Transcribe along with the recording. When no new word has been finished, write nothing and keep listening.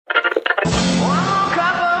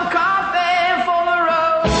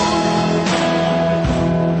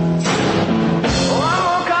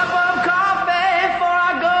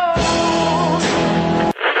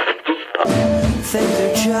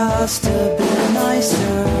must have been nicer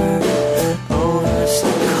over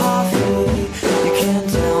some coffee. You can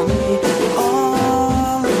tell me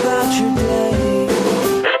all about your day.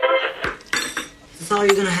 Is this all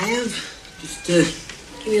you're gonna have? Just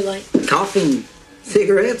Give me a light. coffee and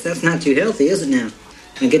cigarettes? That's not too healthy, is it now?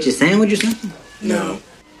 Can I get you a sandwich or something? No.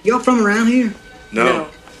 Y'all from around here? No.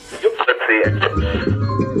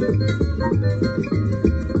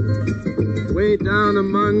 Way down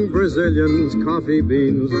among Brazilians, coffee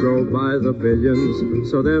beans grow by the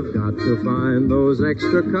billions, so they've got to find those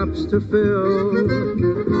extra cups to fill.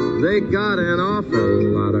 They got an awful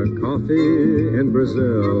lot of coffee in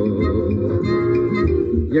Brazil.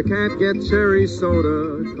 You can't get cherry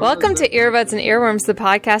soda. Welcome to Earbuds and Earworms, the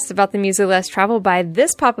podcast about the music less traveled by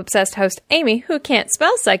this pop-obsessed host, Amy, who can't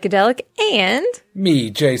spell psychedelic, and... me,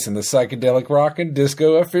 Jason, the psychedelic rock and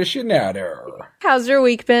disco aficionado. How's your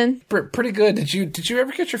week been? Pretty good. Did you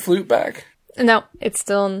ever get your flute back? No, it's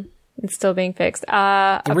still being fixed.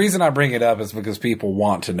 The reason I bring it up is because people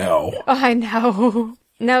want to know. I know.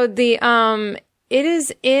 No, it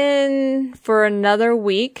is in for another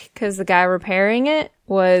week because the guy repairing it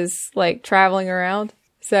was like traveling around.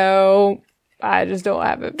 So I just don't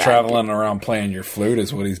have it back. Traveling around playing your flute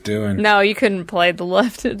is what he's doing. No, you couldn't play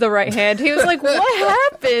the right hand. He was like,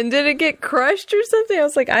 what happened? Did it get crushed or something? I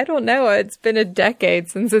was like, I don't know. It's been a decade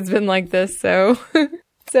since it's been like this. So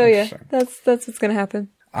yeah, that's what's going to happen.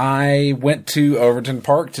 I went to Overton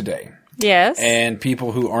Park today. Yes. And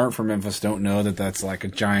people who aren't from Memphis don't know that that's like a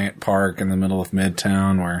giant park in the middle of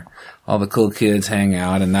Midtown where all the cool kids hang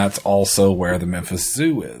out, and that's also where the Memphis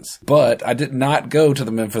Zoo is. But I did not go to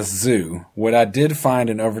the Memphis Zoo. What I did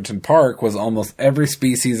find in Overton Park was almost every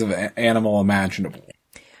species of animal imaginable.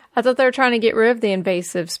 I thought they were trying to get rid of the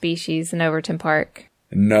invasive species in Overton Park.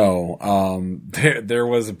 No. There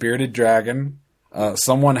was a bearded dragon.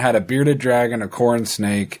 Someone had a bearded dragon, a corn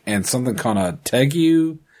snake, and something called a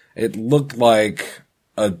tegu. It looked like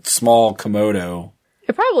a small Komodo.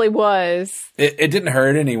 It probably was. It didn't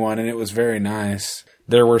hurt anyone, and it was very nice.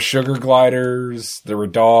 There were sugar gliders. There were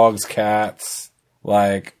dogs, cats.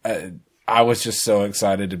 Like, I was just so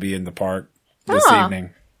excited to be in the park this evening.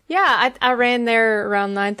 Yeah, I ran there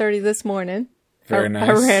around 9:30 this morning. Very nice.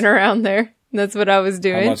 I ran around there. That's what I was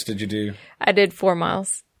doing. How much did you do? I did 4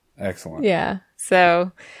 miles. Excellent. Yeah.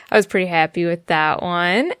 So I was pretty happy with that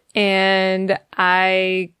one. And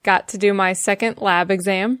I got to do my second lab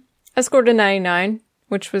exam. I scored a 99,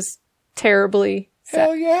 which was terribly sad.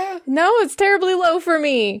 Hell yeah. No, it's terribly low for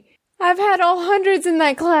me. I've had all hundreds in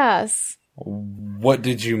that class. What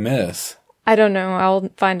did you miss? I don't know. I'll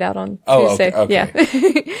find out on Tuesday. Okay.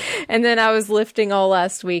 Yeah. And then I was lifting all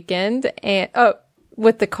last weekend and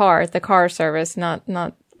with the car service,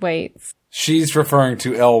 not weights. She's referring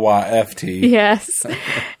to LYFT. Yes.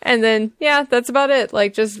 And then, yeah, that's about it.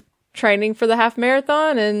 Like just training for the half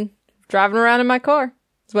marathon and driving around in my car.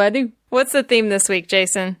 That's what I do. What's the theme this week,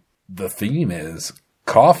 Jason? The theme is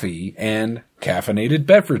coffee and caffeinated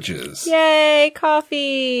beverages. Yay,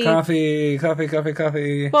 coffee. Coffee.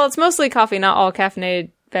 Well, it's mostly coffee, not all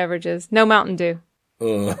caffeinated beverages. No Mountain Dew.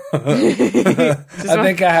 I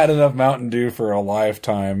think I had enough Mountain Dew for a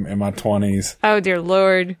lifetime in my 20s. Oh, dear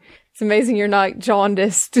Lord. It's amazing you're not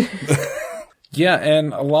jaundiced. Yeah,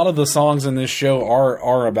 and a lot of the songs in this show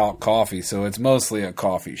are about coffee, so it's mostly a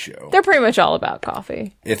coffee show. They're pretty much all about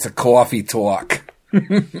coffee. It's a coffee talk.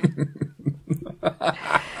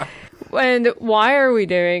 And why are we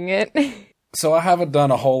doing it? So I haven't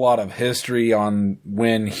done a whole lot of history on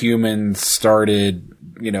when humans started,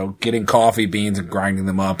 getting coffee beans and grinding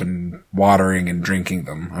them up and watering and drinking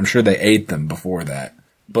them. I'm sure they ate them before that.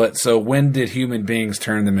 But so when did human beings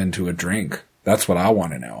turn them into a drink? That's what I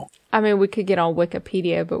want to know. I mean, we could get on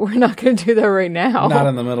Wikipedia, but we're not going to do that right now. Not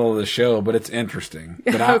in the middle of the show, but it's interesting.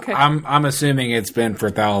 But Okay. I'm assuming it's been for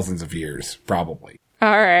thousands of years, probably. All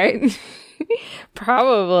right.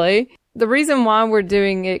 Probably. The reason why we're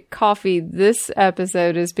doing coffee this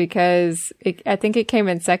episode is because I think it came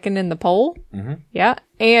in second in the poll. Mm-hmm. Yeah.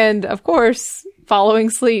 And, of course, following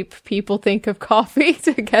sleep, people think of coffee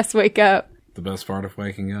to guess wake up. The best part of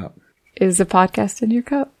waking up is a podcast in your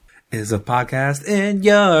cup. Is a podcast in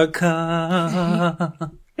your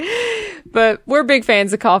cup. But we're big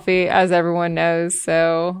fans of coffee, as everyone knows,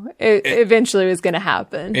 so it eventually was going to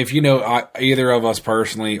happen. If you know either of us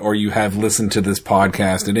personally, or you have listened to this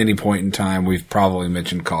podcast at any point in time, we've probably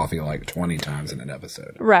mentioned coffee like 20 times in an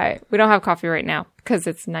episode. Right. We don't have coffee right now because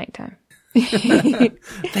it's nighttime.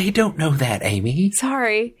 They don't know that, Amy.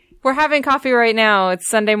 Sorry. We're having coffee right now. It's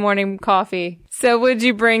Sunday morning coffee. So what'd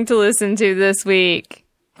you bring to listen to this week?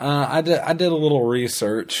 I did a little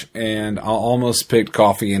research, and I almost picked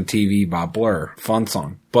Coffee and TV by Blur. Fun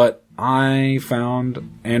song. But I found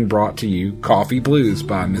and brought to you Coffee Blues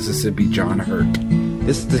by Mississippi John Hurt.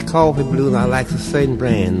 This is the coffee blues. I like a certain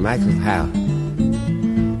brand, Maxwell House.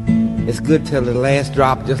 It's good till the last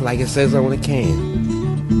drop, just like it says on the can.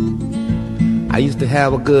 I used to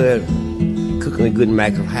have a good, cooking a good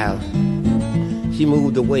Maxwell House. She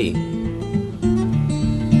moved away.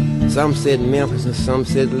 Some said Memphis and some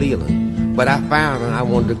said Leland. But I found her and I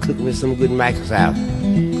wanted to cook me some good Maxwell House.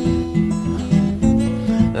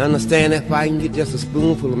 I understand if I can get just a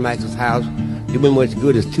spoonful of Maxwell House, it'll be much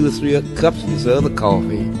good as 2 or 3 cups of this other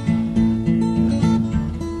coffee.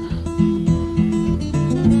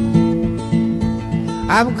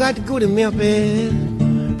 I've got to go to Memphis,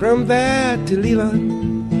 from there to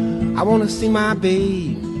Leland. I want to see my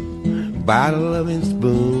babe by the loving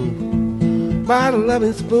spoon, by the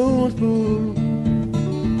loving spoonful.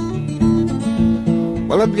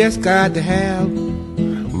 Well, I've just got to have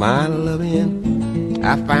my loving.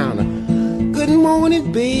 I found her. Good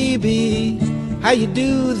morning, baby. How you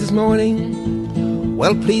do this morning?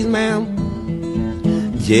 Well, please,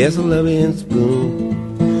 ma'am, just a loving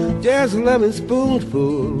spoon, just a loving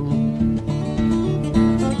spoonful.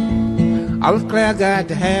 I was glad I got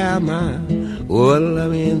to have my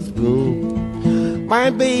loving spoon. My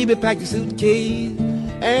baby packed a suitcase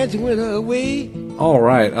and she went away. All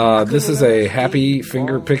right, this is a happy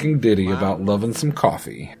finger-picking ditty about loving some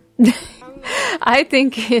coffee. I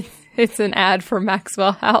think it's an ad for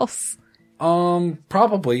Maxwell House.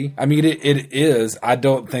 Probably. I mean, it is. I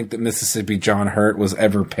don't think that Mississippi John Hurt was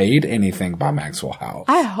ever paid anything by Maxwell House.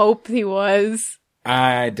 I hope he was.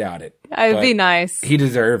 I doubt it. It'd be nice. He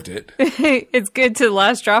deserved it. It's good to the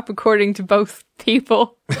last drop according to both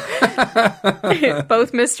people. Both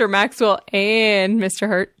Mr. Maxwell and Mr.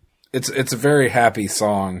 Hurt. It's a very happy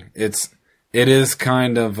song. It is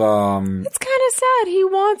kind of It's kind of sad. He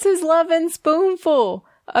wants his loving spoonful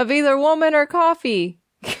of either woman or coffee.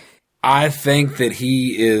 I think that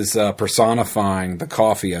he is personifying the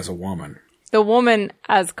coffee as a woman. The woman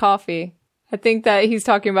as coffee. I think that he's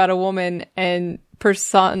talking about a woman and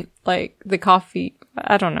like the coffee.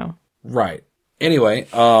 I don't know. Right. Anyway,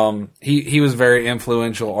 he was a very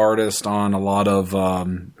influential artist on a lot of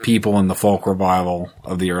people in the folk revival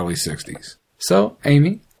of the early 60s. So,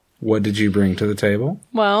 Amy, what did you bring to the table?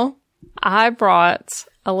 Well, I brought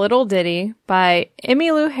a little ditty by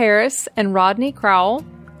Emmylou Harris and Rodney Crowell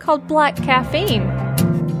called Black Caffeine.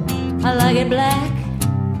 I like it black,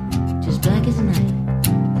 just black as night.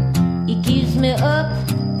 It keeps me up,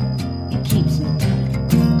 it keeps me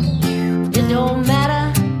tight. It don't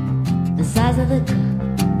matter the size of the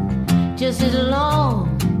cup, just as long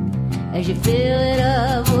as you fill it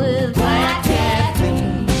up with black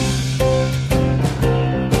caffeine.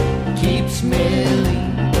 Keeps me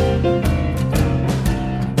lean.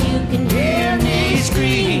 You can hear me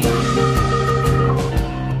scream.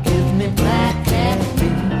 Give me black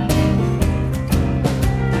caffeine.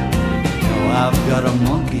 I've got a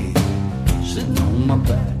monkey sitting on my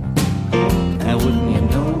back, and wouldn't you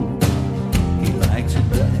know, he likes it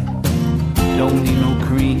black. Don't need no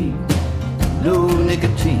cream, no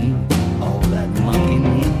nicotine, all that monkey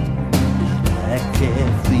needs is black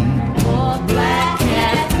caffeine. Oh, black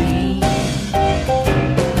caffeine.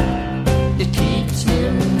 It keeps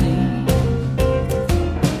him lean.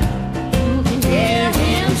 You can hear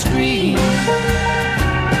him scream.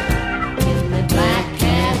 Give me black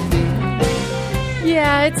caffeine.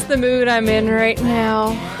 Yeah, it's the mood I'm in right now.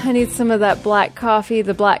 I need some of that black coffee,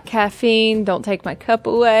 the black caffeine. Don't take my cup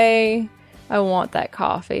away. I want that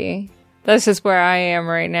coffee. That's just where I am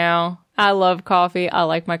right now. I love coffee. I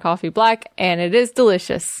like my coffee black, and it is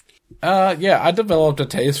delicious. Yeah, I developed a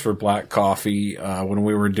taste for black coffee when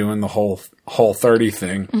we were doing the whole 30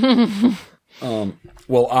 thing.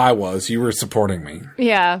 Well, you were supporting me.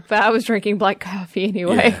 Yeah, but I was drinking black coffee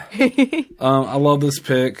anyway. Yeah. I love this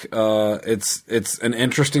pick. It's an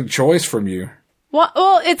interesting choice from you.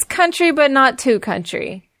 Well, it's country, but not too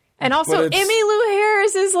country. And also, But it's- Emmylou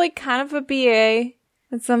Harris is like kind of a BA.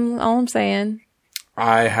 That's all I'm saying.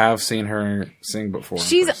 I have seen her sing before. in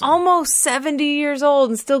She's person. almost 70 years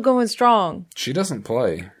old and still going strong. She doesn't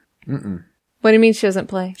play. What do you mean she doesn't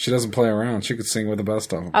play? She doesn't play around. She could sing with the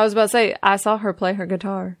best of them. I was about to say, I saw her play her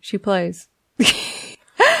guitar. She plays.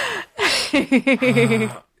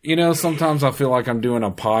 You know, sometimes I feel like I'm doing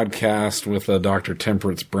a podcast with Dr.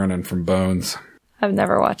 Temperance Brennan from Bones. I've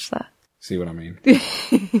never watched that. See what I mean?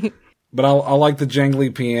 But I like the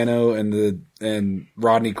jangly piano and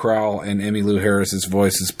Rodney Crowell and Emmylou Harris's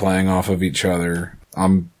voices playing off of each other.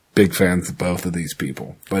 I'm big fans of both of these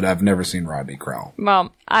people, but I've never seen Rodney Crowell.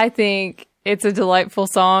 Mom, I think it's a delightful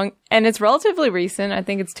song, and it's relatively recent. I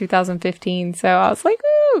think it's 2015, so I was like,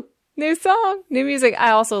 ooh, New song, new music.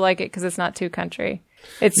 I also like it because it's not too country.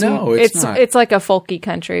 It's not. It's like a folky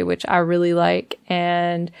country, which I really like,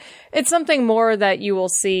 and it's something more that you will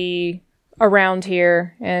see around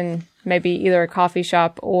here, and maybe either a coffee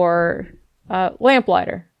shop or a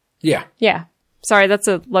lamplighter. Yeah. Yeah. Sorry, that's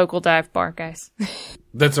a local dive bar, guys.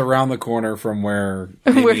 That's around the corner from where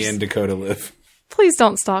Amy and Dakota live. Please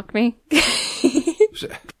don't stalk me.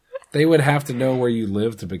 They would have to know where you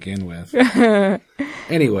live to begin with.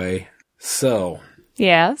 Anyway, so.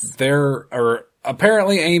 Yes. There are,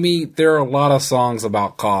 apparently, Amy, there are a lot of songs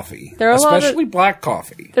about coffee. Especially black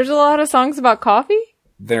coffee. There's a lot of songs about coffee?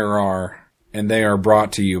 There are. And they are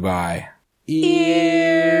brought to you by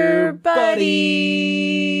Ear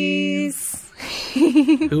Buddies.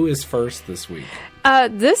 Who is first this week?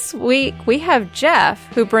 This week we have Jeff,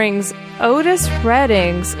 who brings Otis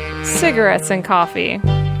Redding's Cigarettes and Coffee.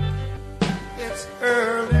 It's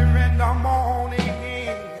early in the morning,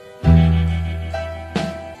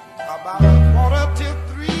 about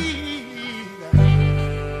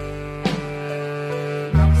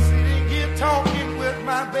 2:45. I'm sitting here talking with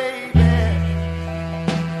my baby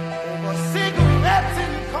over cigarettes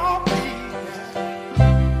and coffee.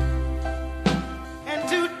 And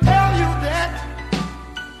to tell you that,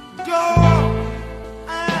 dog,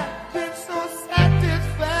 I've been so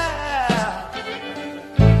satisfied.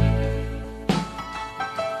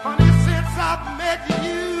 Honey, since I've met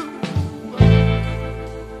you,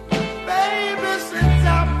 baby, since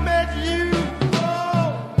I've met you,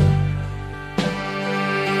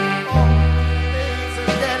 all the days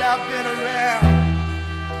that I've been around,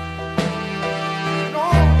 and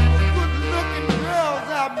all the good-looking girls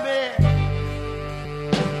I've met,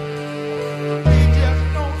 they just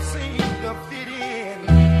don't seem to fit in.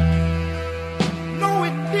 No,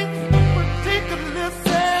 it didn't particularly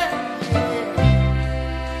say,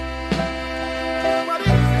 but it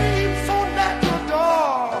seems so natural,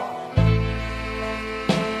 dog,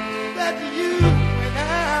 that you and I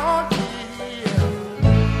are here,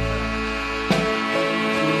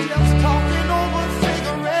 just talking over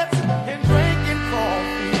cigarettes and drinking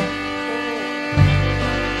coffee.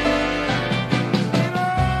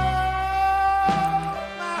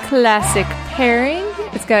 Classic pairing.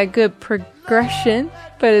 It's got a good progression,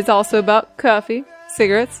 but it's also about coffee.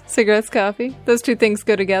 Cigarettes, coffee. Those two things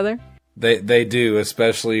go together. They do,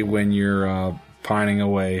 especially when you're pining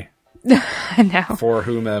away I know. for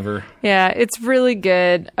whomever. Yeah, it's really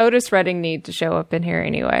good. Otis Redding need to show up in here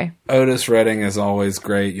anyway. Otis Redding is always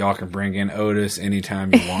great. Y'all can bring in Otis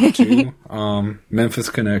anytime you want to. Memphis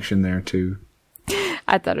connection there too.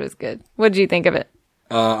 I thought it was good. What did you think of it?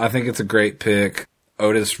 I think it's a great pick.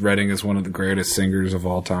 Otis Redding is one of the greatest singers of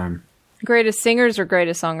all time. Greatest singers or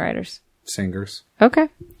greatest songwriters? Singers. Okay.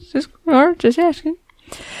 Just asking.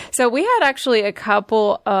 So we had actually a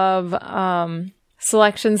couple of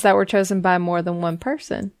selections that were chosen by more than one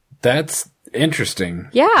person. That's interesting.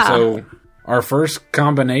 Yeah. So our first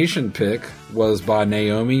combination pick was by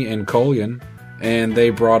Naomi and Collian, and they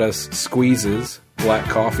brought us Squeeze's Black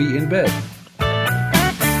Coffee in Bed.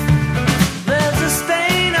 There's a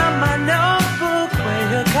stain on my notebook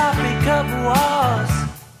where your coffee cup was.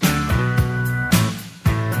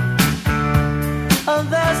 Oh,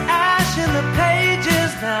 there's ash in the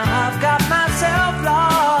pages, now I've got myself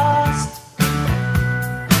lost.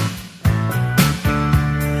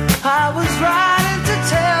 I was writing to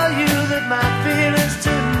tell you that my feelings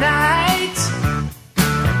tonight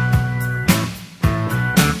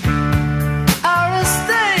are a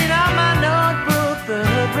stain on my notebook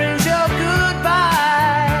that brings your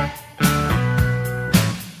goodbye.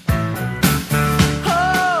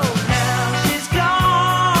 Oh, now she's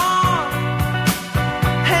gone,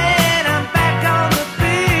 and I'm back on the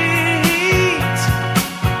beat.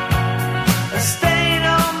 A stain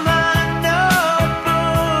on my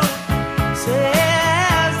notebook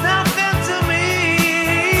says nothing to me.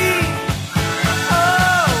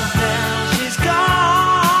 Oh, now she's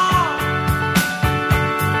gone,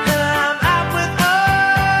 and I'm out with a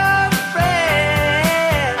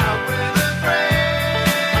friend.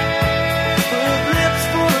 With lips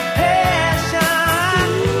full of passion,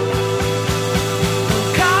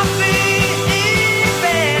 coffee in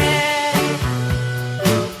bed.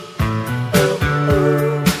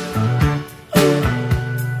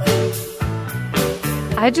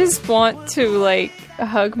 I just want to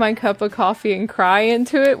hug my cup of coffee and cry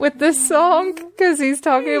into it with this song because he's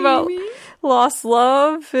talking about lost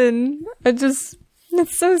love, and it's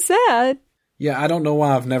so sad. Yeah, I don't know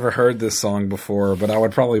why I've never heard this song before, but I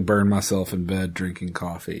would probably burn myself in bed drinking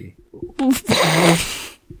coffee.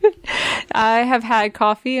 I have had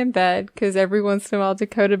coffee in bed because every once in a while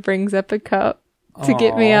Dakota brings up a cup to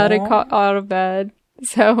get me out of bed.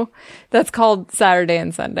 So that's called Saturday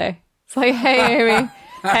and Sunday. It's like, hey, Amy,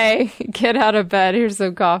 hey, get out of bed. Here's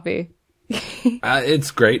some coffee.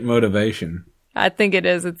 It's great motivation. I think it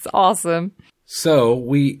is. It's awesome. So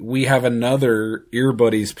we have another Ear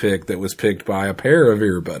Buddies pick that was picked by a pair of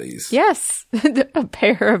Ear Buddies. Yes, a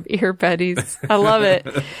pair of Ear Buddies. I love it.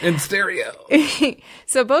 In stereo.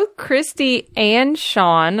 So both Christy and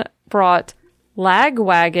Sean brought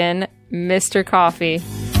Lagwagon Mr. Coffee.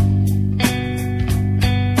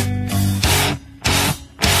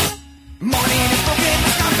 Morning is broken,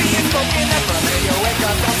 coffee is broken. That brother, you wake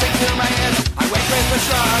up, don't stick to my hand. I wake with the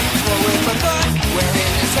sun, slow with the fun. Where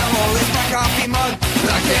in this hole is my coffee mug?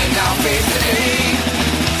 I cannot face the day.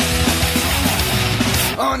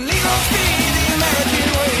 Only gon' speed the American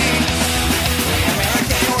way. The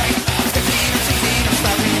American way. 15 or 16, I'm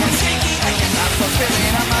stopping and shaky. I cannot stop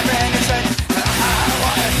spilling on my brand new set.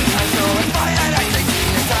 I'm so inspired, I think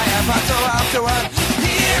it's I have fun so after one.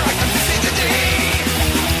 Here I come to see the day.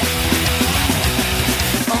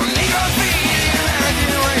 Only gon' speed the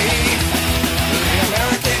American way. The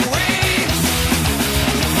American way.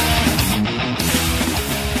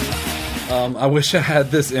 I wish I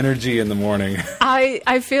had this energy in the morning.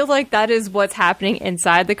 I feel like that is what's happening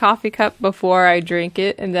inside the coffee cup before I drink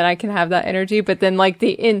it, and then I can have that energy. But then, like,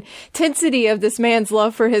 the intensity of this man's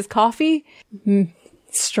love for his coffee,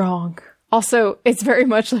 strong. Also, it's very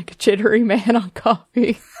much like a jittery man on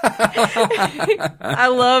coffee. I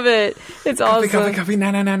love it. It's awesome. Coffee,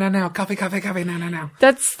 now. Coffee, now.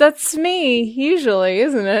 That's me, usually,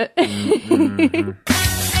 isn't it? Mm-hmm.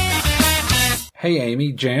 Hey,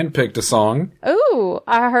 Amy, Jan picked a song. Ooh,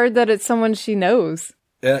 I heard that it's someone she knows.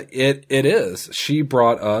 It is. She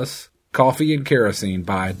brought us Coffee and Kerosene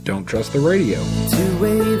by Don't Trust the Radio.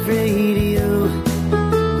 Two-wave radio,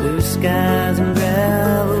 blue skies and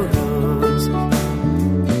gravel roads.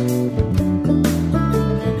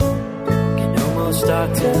 Can almost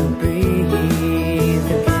start to breathe again.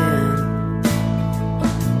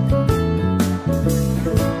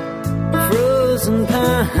 Frozen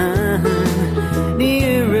pine,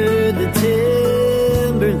 nearer the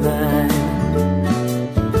timberline.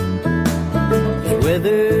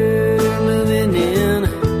 Weather moving in,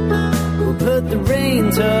 we'll put the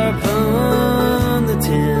rain tarp on the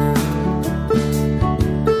tin.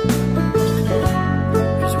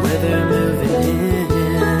 There's weather moving in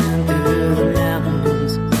through the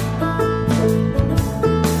mountains.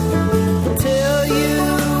 I'll tell you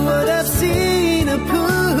what I've seen, a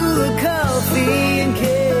pool of coffee and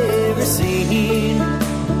kerosene.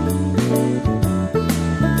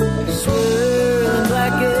 Swirling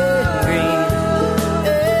black and green,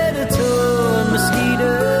 and a torn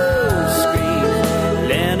mosquito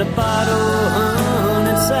screen, and a bottle hung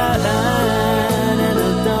inside and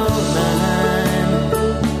a dawn line.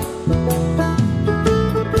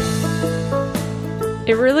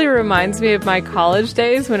 It really reminds me of my college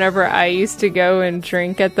days whenever I used to go and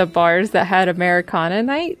drink at the bars that had Americana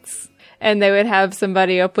nights. And they would have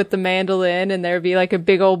somebody up with the mandolin and there'd be like a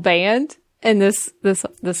big old band. And this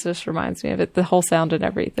just reminds me of it, the whole sound and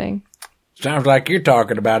everything. Sounds like you're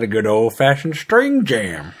talking about a good old-fashioned string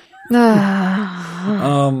jam.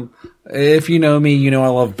 If you know me, you know I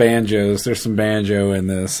love banjos. There's some banjo in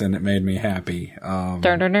this, and it made me happy.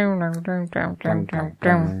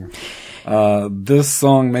 This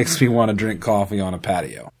song makes me want to drink coffee on a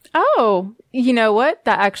patio. Oh, you know what?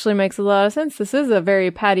 That actually makes a lot of sense. This is a very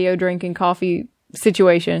patio drinking coffee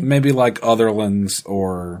situation. Maybe like Otherlands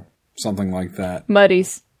or something like that.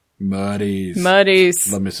 Muddies. Love me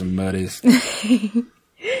some Muddies.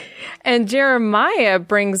 And Jeremiah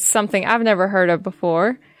brings something I've never heard of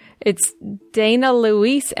before. It's Dana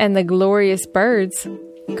Luis and the Glorious Birds.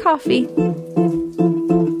 Coffee.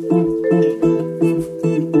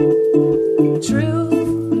 True,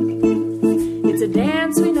 it's a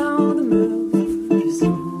dance we know the moves.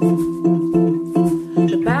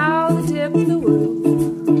 The bow, the dip, the woo.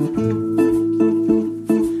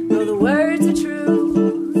 Though the words are true,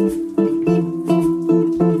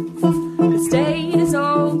 the state is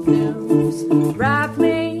old news. Wrap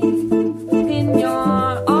me in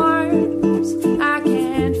your arms, I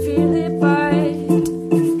can't feel it but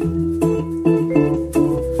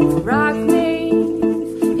rock me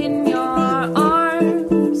in your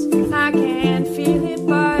arms, I can't feel it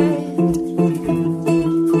but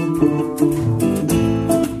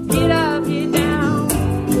get up, get down,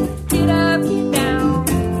 get up, get down,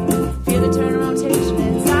 feel the turn rotation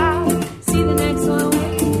inside.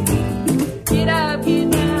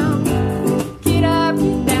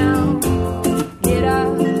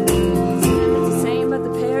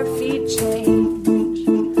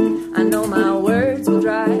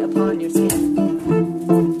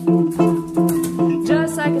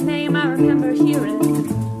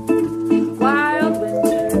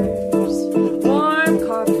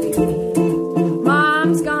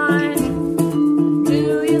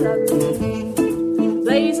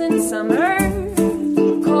 blazing summer,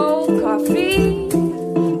 cold coffee,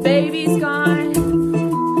 baby's gone.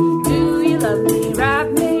 Do you love me? Wrap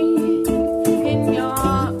me in your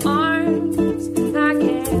arms. I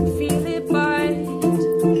can feel it bite.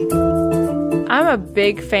 I'm a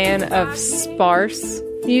big fan of sparse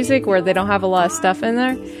music where they don't have a lot of stuff in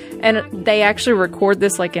there. And they actually record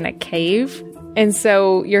this like in a cave. And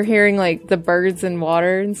so you're hearing like the birds and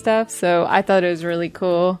water and stuff. So I thought it was really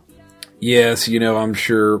cool. Yes, I'm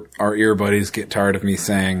sure our ear buddies get tired of me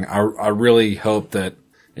saying, I really hope that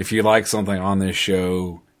if you like something on this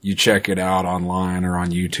show, you check it out online or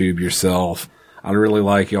on YouTube yourself. I'd really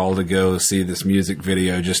like y'all to go see this music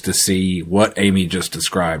video just to see what Amy just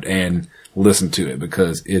described and listen to it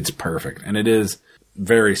because it's perfect. And it is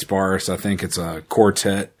very sparse. I think it's a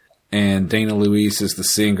quartet. And Dana Louise is the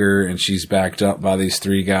singer, and she's backed up by these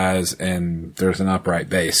three guys, and there's an upright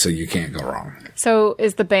bass, so you can't go wrong. So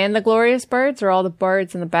is the band the Glorious Birds, or all the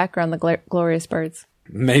birds in the background the Glorious Birds?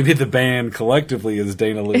 Maybe the band collectively is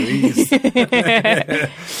Dana Louise.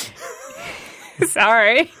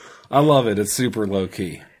 Sorry. I love it. It's super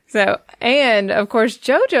low-key. So, and of course,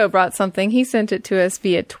 JoJo brought something. He sent it to us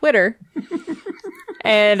via Twitter.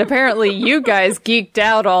 And apparently you guys geeked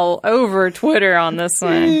out all over Twitter on this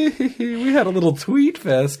one. We had a little tweet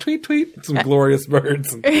fest. Tweet. Some Glorious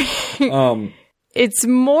Birds. It's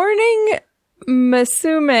Morning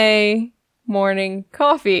Musume Morning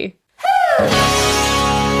Coffee.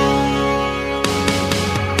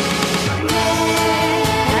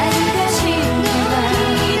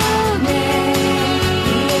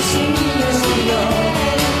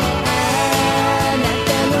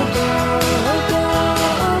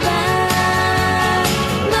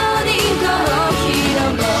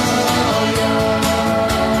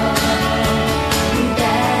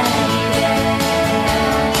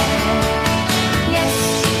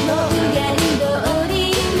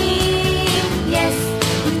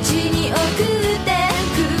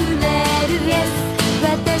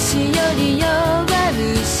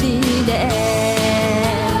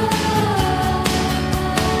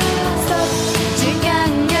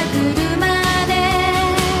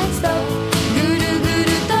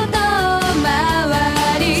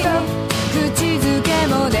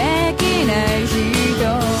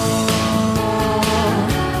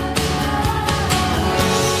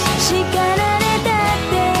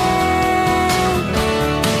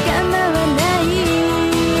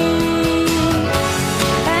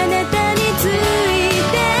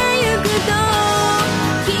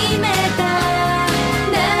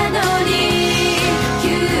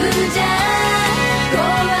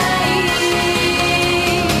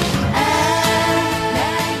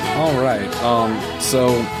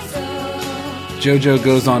 So JoJo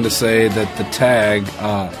goes on to say that the tag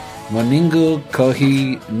Moningu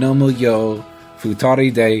Kohi Nomu Yo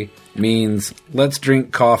Futari De means let's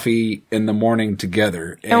drink coffee in the morning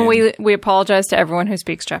together. And we apologize to everyone who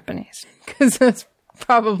speaks Japanese because that's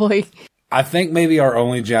probably... I think maybe our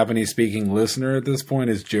only Japanese-speaking listener at this point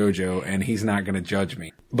is JoJo, and he's not going to judge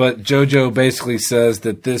me. But JoJo basically says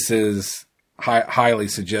that this is highly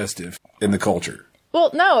suggestive in the culture.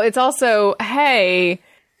 Well, no, it's also, hey,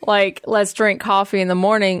 like, let's drink coffee in the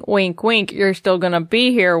morning, wink, wink, you're still going to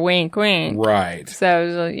be here, wink, wink. Right.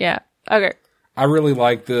 So, yeah. Okay. I really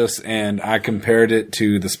like this, and I compared it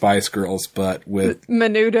to the Spice Girls, but with...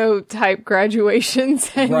 Menudo-type graduations.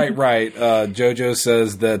 Right. JoJo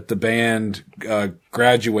says that the band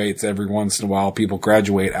graduates every once in a while. People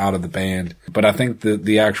graduate out of the band. But I think that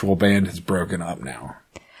the actual band has broken up now.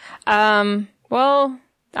 Well,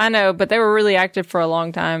 I know, but they were really active for a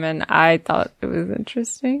long time, and I thought it was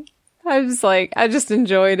interesting. I just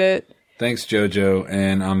enjoyed it. Thanks, JoJo,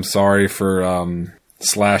 and I'm sorry for...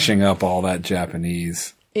 slashing up all that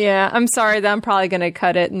Japanese. Yeah, I'm sorry that I'm probably going to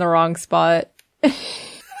cut it in the wrong spot. Because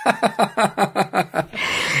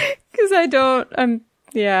I don't,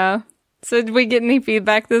 yeah. So did we get any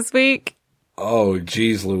feedback this week? Oh,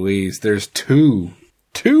 geez Louise, there's two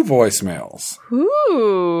voicemails.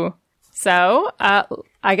 Ooh. So,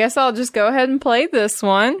 I guess I'll just go ahead and play this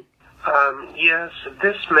one. Yes,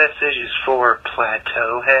 this message is for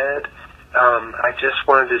Plateau Head. I just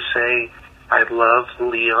wanted to say I love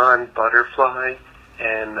Leon Butterfly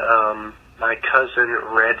and my cousin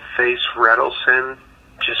Redface Reddleson.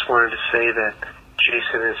 Just wanted to say that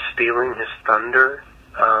Jason is stealing his thunder.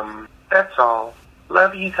 That's all.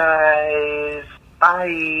 Love you guys.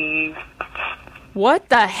 Bye. What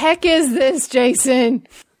the heck is this, Jason?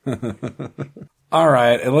 All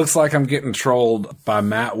right, it looks like I'm getting trolled by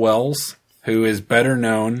Matt Wells, who is better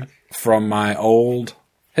known from my old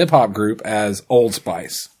hip-hop group as Old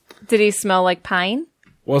Spice. Did he smell like pine?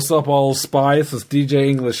 What's up, Old Spice? It's DJ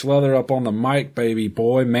English Leather up on the mic, baby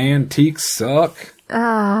boy. Man, teaks suck.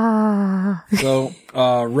 Ah. So,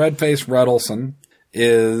 Redface Reddleson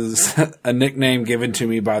is a nickname given to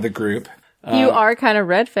me by the group. You are kind of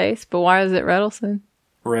red-faced, but why is it Reddleson?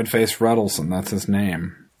 Redface Reddleson, that's his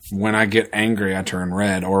name. When I get angry, I turn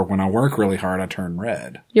red, or when I work really hard, I turn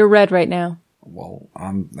red. You're red right now. Well,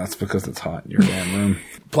 that's because it's hot in your damn room.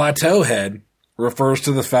 Plateau head refers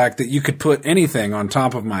to the fact that you could put anything on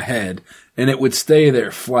top of my head and it would stay there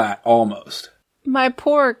flat almost. My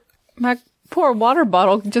poor water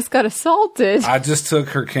bottle just got assaulted. I just took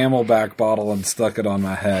her Camelback bottle and stuck it on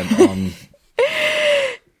my head.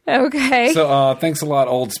 Okay. So, thanks a lot,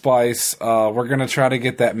 Old Spice. We're going to try to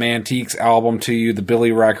get that Mantiques album to you, the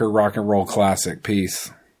Billy Wrecker Rock and Roll Classic. Peace.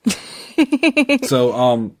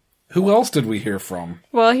 So, who else did we hear from?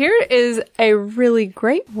 Well, here is a really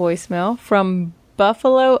great voicemail from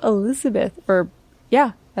Buffalo Elizabeth.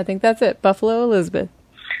 I think that's it. Buffalo Elizabeth.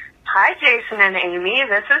 Hi, Jason and Amy.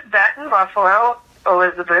 This is Beth in Buffalo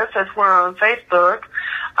Elizabeth, as we're on Facebook.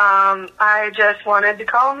 I just wanted to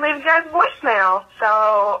call and leave you guys a voicemail.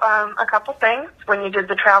 So, a couple things. When you did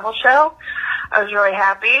the travel show, I was really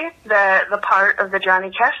happy that the part of the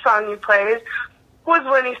Johnny Cash song you played was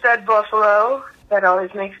when he said Buffalo. That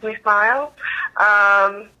always makes me smile.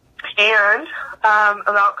 And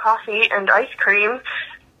about coffee and ice cream,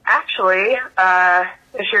 actually,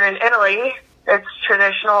 if you're in Italy, it's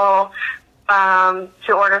traditional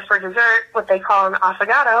to order for dessert what they call an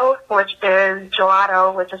affogato, which is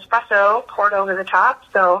gelato with espresso poured over the top.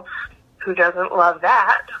 So who doesn't love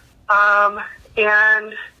that?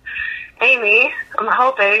 And Amy, I'm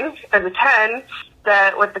hoping, as a 10,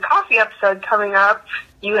 that with the coffee episode coming up,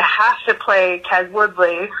 you have to play Ted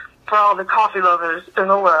Woodley for all the coffee lovers in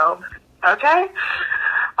the world. Okay?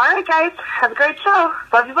 All right, guys. Have a great show.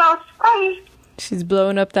 Love you both. Bye. She's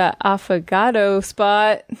blowing up that affogato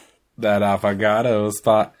spot. That affogato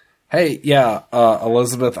spot. Hey, yeah,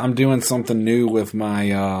 Elizabeth, I'm doing something new with my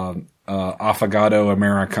affogato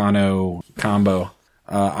Americano combo.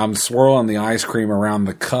 I'm swirling the ice cream around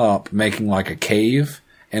the cup, making like a cave,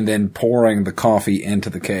 and then pouring the coffee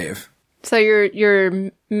into the cave. So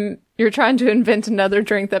you're trying to invent another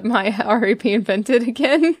drink that might already be invented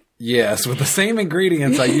again? Yes, with the same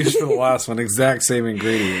ingredients I used for the last one, exact same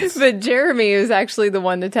ingredients. But Jeremy was actually the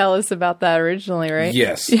one to tell us about that originally, right?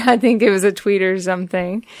 Yes. Yeah, I think it was a tweet or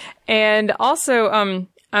something. And also,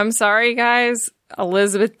 I'm sorry, guys.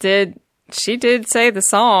 Elizabeth did say the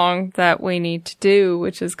song that we need to do,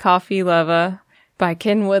 which is Coffee Lava by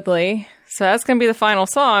Ken Woodley. So that's going to be the final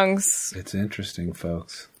songs. It's interesting,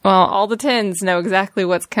 folks. Well, all the 10s know exactly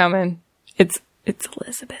what's coming. It's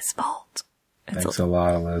Elizabeth's fault. Thanks a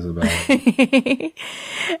lot, Elizabeth.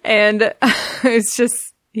 And it's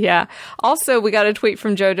just, yeah. Also, we got a tweet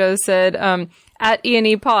from JoJo said, at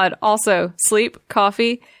E&E Pod, also, sleep,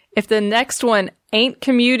 coffee. If the next one ain't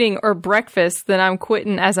commuting or breakfast, then I'm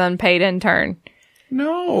quitting as unpaid intern.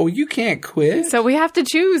 No, you can't quit. So we have to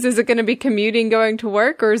choose. Is it going to be commuting going to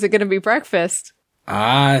work, or is it going to be breakfast?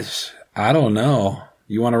 I don't know.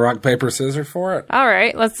 You want to rock, paper, scissors for it? All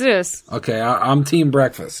right, let's do this. Okay, I'm team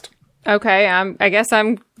breakfast. Okay, I guess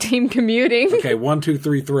I'm team commuting. Okay, 1, 2,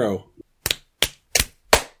 3, throw.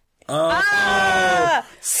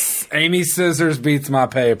 Amy Scissors beats my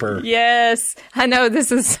paper. Yes. I know this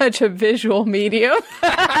is such a visual medium.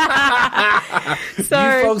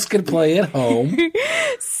 Sorry. You folks can play at home.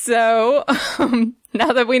 So,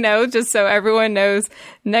 now that we know, just so everyone knows,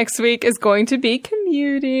 next week is going to be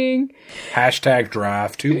commuting. Hashtag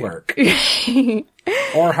drive to work.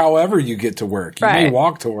 Or however you get to work. You may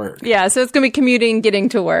walk to work. Yeah, so it's going to be commuting, getting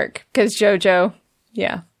to work. Because JoJo,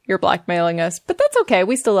 yeah, you're blackmailing us. But that's okay.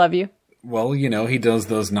 We still love you. Well, you know, he does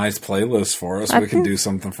those nice playlists for us. We can do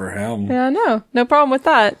something for him. Yeah, no. No problem with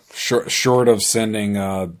that. Short of sending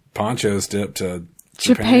Poncho's dip to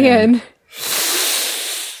Japan.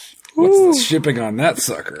 What's the shipping on that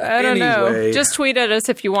sucker? I don't know. Just tweet at us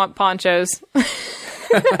if you want ponchos.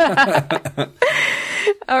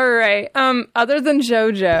 All right. Other than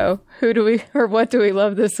JoJo, what do we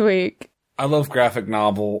love this week? I love graphic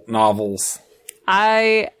novels.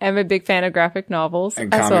 I am a big fan of graphic novels.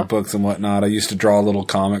 And comic books and whatnot. I used to draw little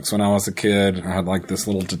comics when I was a kid. I had like this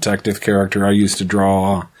little detective character I used to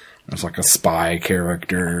draw. It was like a spy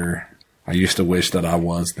character. I used to wish that I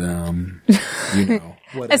was them. You know.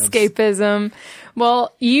 Escapism.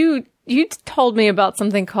 Well, you told me about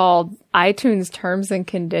something called iTunes Terms and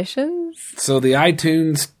Conditions. So the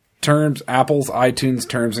Apple's iTunes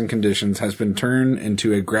Terms and Conditions has been turned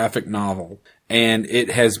into a graphic novel, and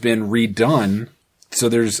it has been redone. So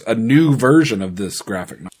there's a new version of this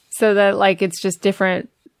graphic novel. So that like it's just different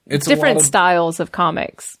It's different a lot of, styles of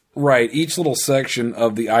comics. Right. Each little section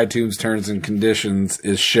of the iTunes terms and conditions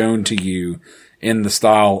is shown to you in the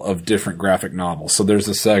style of different graphic novels. So there's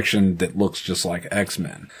a section that looks just like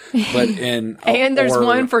X-Men. But in And there's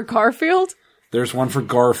one for Garfield? There's one for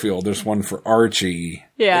Garfield. There's one for Archie.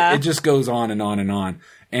 Yeah. It just goes on and on and on.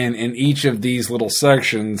 And in each of these little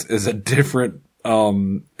sections is a different,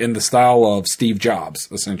 in the style of Steve Jobs,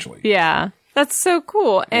 essentially. Yeah. That's so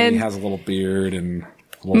cool. And he has a little beard and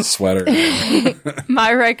a little sweater.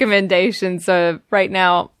 My recommendations right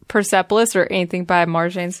now, Persepolis or anything by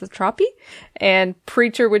Marjane Satrapi, and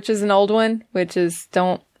Preacher, which is an old one, which is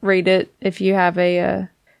don't read it if you have a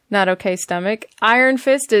not okay stomach. Iron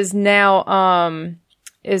Fist is now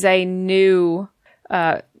is a new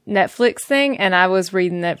Netflix thing, and I was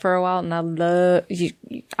reading that for a while, and I love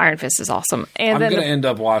Iron Fist is awesome. And I'm going to end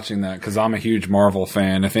up watching that because I'm a huge Marvel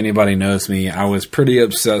fan. If anybody knows me, I was pretty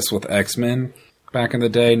obsessed with X-Men back in the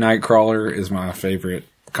day. Nightcrawler is my favorite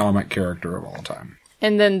comic character of all time.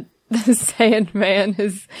 And then the Sandman,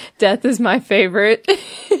 his death is my favorite.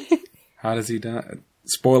 How does he die?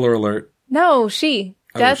 Spoiler alert. No,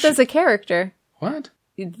 Death is a character. What?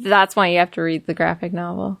 That's why you have to read the graphic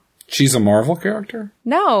novel. She's a Marvel character?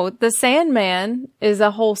 No, the Sandman is a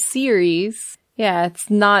whole series. Yeah,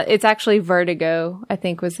 it's actually Vertigo, I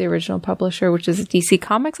think was the original publisher, which is a DC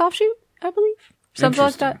Comics offshoot, I believe. Something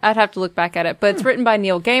like that. I'd have to look back at it. But it's written by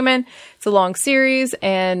Neil Gaiman. It's a long series,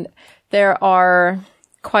 and there are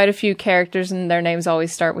quite a few characters, and their names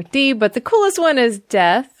always start with D. But the coolest one is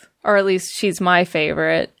Death, or at least she's my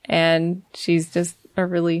favorite, and she's just a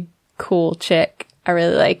really cool chick. I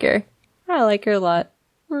really like her. I like her a lot.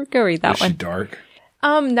 Go read that one. Is she dark?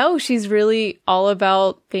 No, she's really all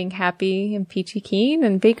about being happy and peachy keen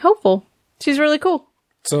and being hopeful. She's really cool.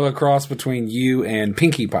 So a cross between you and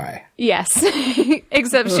Pinkie Pie. Yes.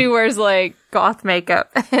 Except she wears like goth makeup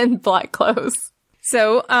and black clothes.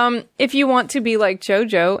 So, if you want to be like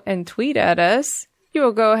JoJo and tweet at us, you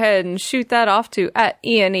will go ahead and shoot that off to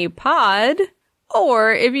 @ENEPod.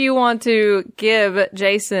 Or if you want to give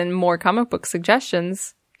Jason more comic book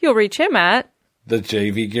suggestions, you'll reach him at The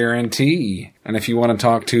JV Guarantee. And if you want to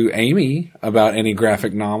talk to Amy about any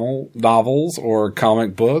graphic novels or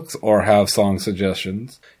comic books or have song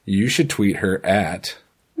suggestions, you should tweet her at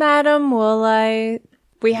Madam Woolite.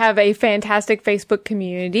 We have a fantastic Facebook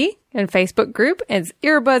community and Facebook group. It's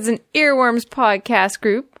Earbuds and Earworms podcast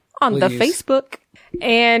group on the Facebook.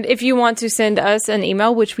 And if you want to send us an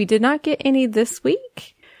email, which we did not get any this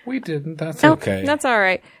week. We didn't. That's okay. That's all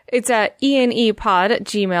right. It's at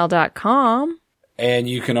enepod@gmail.com. And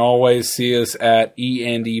you can always see us at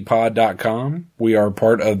enepod.com. We are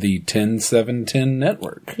part of the 10710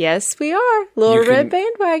 network. Yes, we are. Little Red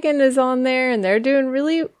Bandwagon is on there, and they're doing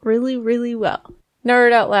really, really, really well.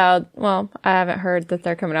 Nerd Out Loud. Well, I haven't heard that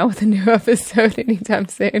they're coming out with a new episode anytime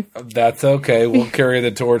soon. That's okay. We'll carry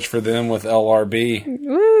the torch for them with LRB.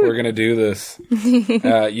 Woo. We're going to do this.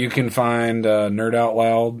 You can find Nerd Out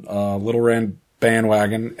Loud, Little Red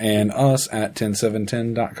Bandwagon, and us at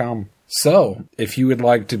 10710.com. So, if you would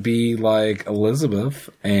like to be like Elizabeth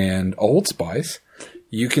and Old Spice,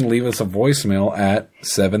 you can leave us a voicemail at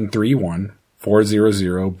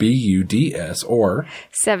 731-400-BUDS or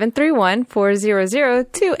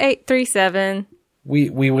 731-400-2837.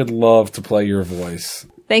 We would love to play your voice.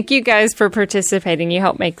 Thank you guys for participating. You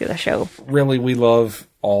help make the show. Really, we love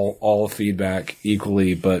all feedback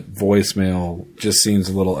equally, but voicemail just seems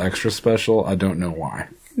a little extra special. I don't know why.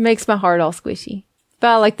 Makes my heart all squishy. But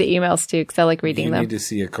I like the emails too, because I like reading them. You need to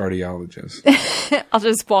see a cardiologist. I'll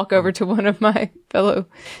just walk over to one of my fellow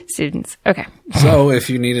students. Okay. So, if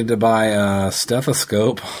you needed to buy a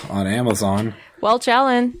stethoscope on Amazon. Welch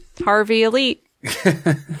Allen, Harvey Elite.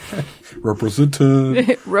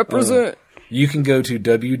 Represented. Represent. You can go to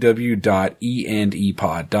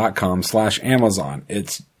www.enepod.com/Amazon.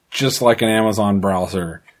 It's just like an Amazon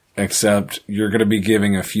browser, except you're going to be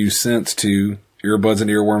giving a few cents to Earbuds and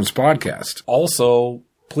Earworms podcast. Also,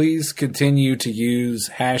 please continue to use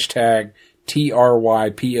hashtag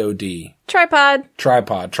TRYPOD.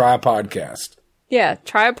 Tripodcast. Yeah,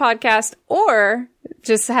 try a podcast or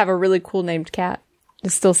just have a really cool named cat.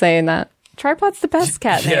 Just still saying that. Tripod's the best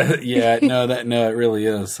cat name. No, it really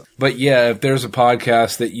is. But yeah, if there's a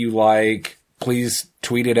podcast that you like, please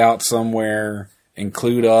tweet it out somewhere.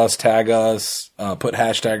 Include us, tag us, put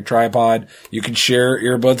hashtag tripod. You can share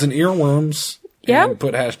Earbuds and Earworms. Yeah. And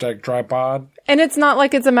put hashtag tripod. And it's not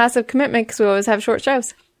like it's a massive commitment because we always have short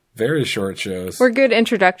shows. Very short shows. We're good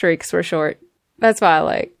introductory because we're short. That's why I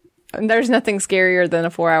like. And there's nothing scarier than a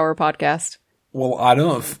 4-hour podcast. Well, I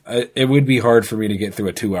don't. It would be hard for me to get through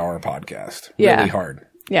a 2-hour podcast. Yeah. Really hard.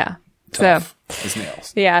 Yeah. Tough. So his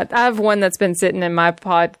nails. Yeah, I have one that's been sitting in my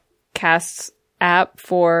podcast app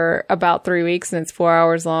for about 3 weeks, and it's 4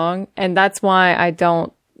 hours long. And that's why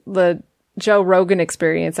the Joe Rogan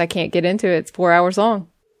Experience, I can't get into it. It's 4 hours long.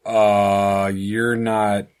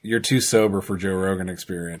 You're too sober for Joe Rogan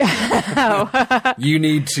Experience. You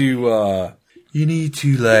need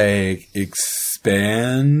to like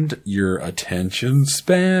expand your attention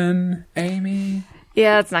span, Amy.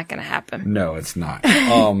 Yeah, it's not going to happen. No, it's not.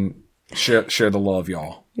 Share the love,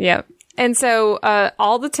 y'all. Yep. And so,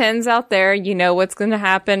 all the 10s out there, you know what's going to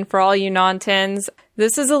happen. For all you non-10s,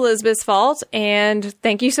 this is Elizabeth's fault. And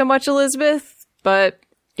thank you so much, Elizabeth. But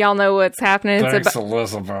y'all know what's happening. Thanks,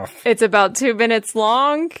 Elizabeth. It's about 2 minutes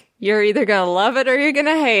long. You're either going to love it or you're going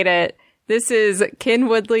to hate it. This is Ken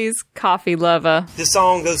Woodley's Coffee Lover. This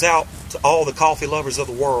song goes out to all the coffee lovers of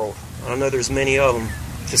the world. I know there's many of them,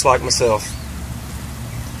 just like myself.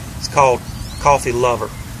 It's called Coffee Lover.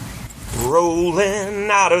 Rolling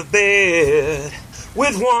out of bed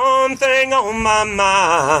with one thing on my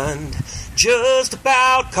mind, just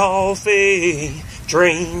about coffee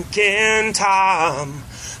drinking time.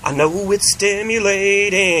 I know it's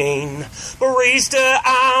stimulating, barista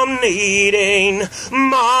I'm needing.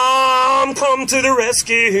 Mom, come to the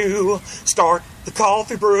rescue, start the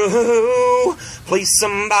coffee brew. Please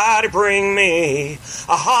somebody bring me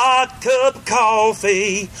a hot cup of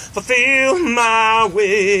coffee, fulfill my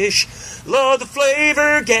wish. Love the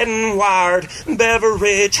flavor, getting wired,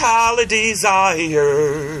 beverage highly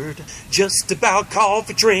desired. Just about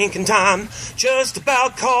coffee drinking time, just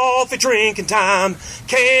about coffee drinking time.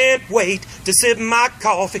 Can't wait to sip my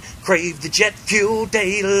coffee, crave the jet fuel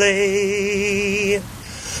daily.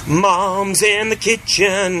 Mom's in the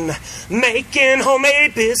kitchen, making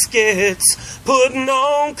homemade biscuits, putting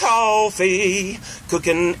on coffee,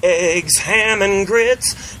 cooking eggs, ham and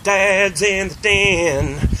grits. Dad's in the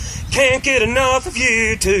den, can't get enough of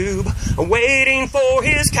YouTube, waiting for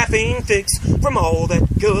his caffeine fix from all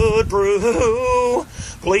that good brew.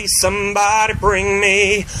 Please somebody bring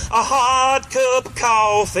me a hot cup of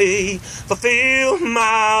coffee, fulfill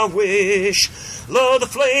my wish. Love the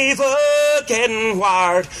flavor, getting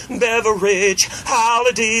wired, beverage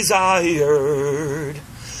highly desired.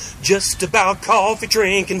 Just about coffee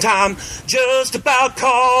drinking time, just about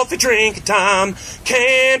coffee drinking time.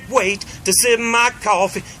 Can't wait to sip my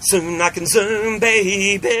coffee, soon I can zoom,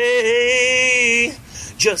 baby.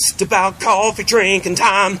 Just about coffee drinking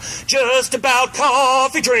time, just about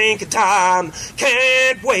coffee drinking time.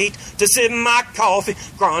 Can't wait to sip my coffee,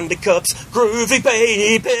 grande cups, groovy,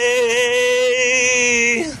 baby.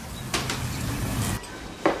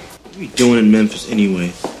 What are you doing in Memphis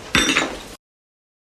anyway?